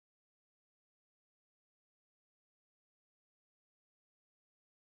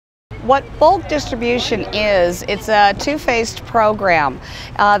What bulk distribution is, it's a two-phased program.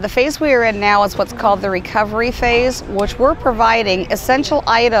 The phase we are in now is what's called the recovery phase, which we're providing essential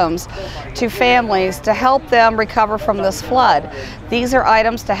items to families to help them recover from this flood. These are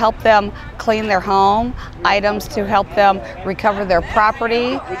items to help them clean their home, items to help them recover their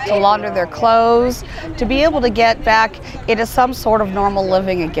property, to launder their clothes, to be able to get back into some sort of normal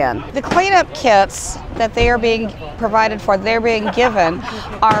living again. The cleanup kits that they are being provided for, they're being given,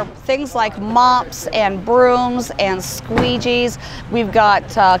 are things like mops and brooms and squeegees. We've got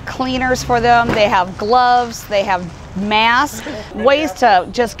cleaners for them. They have gloves, they have masks, ways to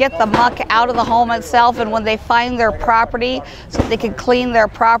just get the muck out of the home itself, and when they find their property, so that they can clean their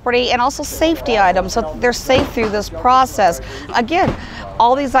property, and also safety items so that they're safe through this process. Again,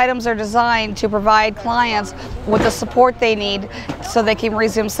 all these items are designed to provide clients with the support they need so they can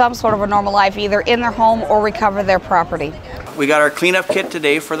resume some sort of a normal life, either in their home or recover their property. We got our cleanup kit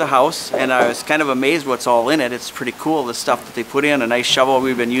today for the house, and I was kind of amazed what's all in it. It's pretty cool, the stuff that they put in. A nice shovel.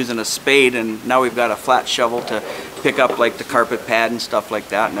 We've been using a spade, and now we've got a flat shovel to pick up like the carpet pad and stuff like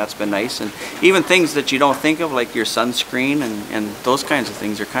that, and that's been nice. And even things that you don't think of, like your sunscreen and those kinds of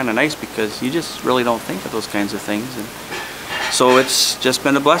things, are kind of nice because you just really don't think of those kinds of things. And so it's just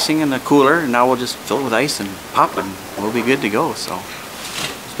been a blessing in the cooler, and now we'll just fill it with ice and pop it, and we'll be good to go. So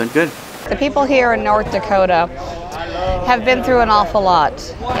it's been good. The people here in North Dakota have been through an awful lot,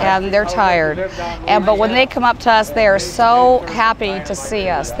 and they're tired. But when they come up to us, they are so happy to see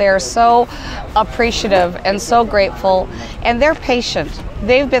us. They are so appreciative and so grateful, and they're patient.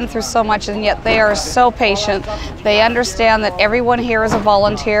 They've been through so much, and yet they are so patient. They understand that everyone here is a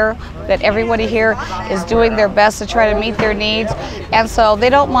volunteer, that everybody here is doing their best to try to meet their needs, and so they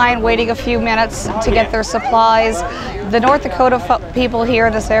don't mind waiting a few minutes to get their supplies. The North Dakota people here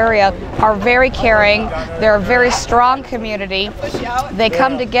in this area are very caring. They're a very strong community. They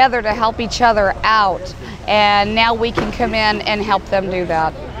come together to help each other out, and now we can come in and help them do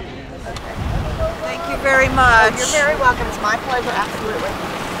that. Thank you very much. Oh, you're very welcome. It's my pleasure, absolutely.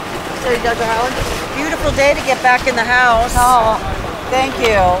 So, Dr. Howard? Beautiful day to get back in the house. Oh, thank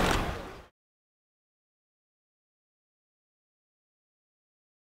you.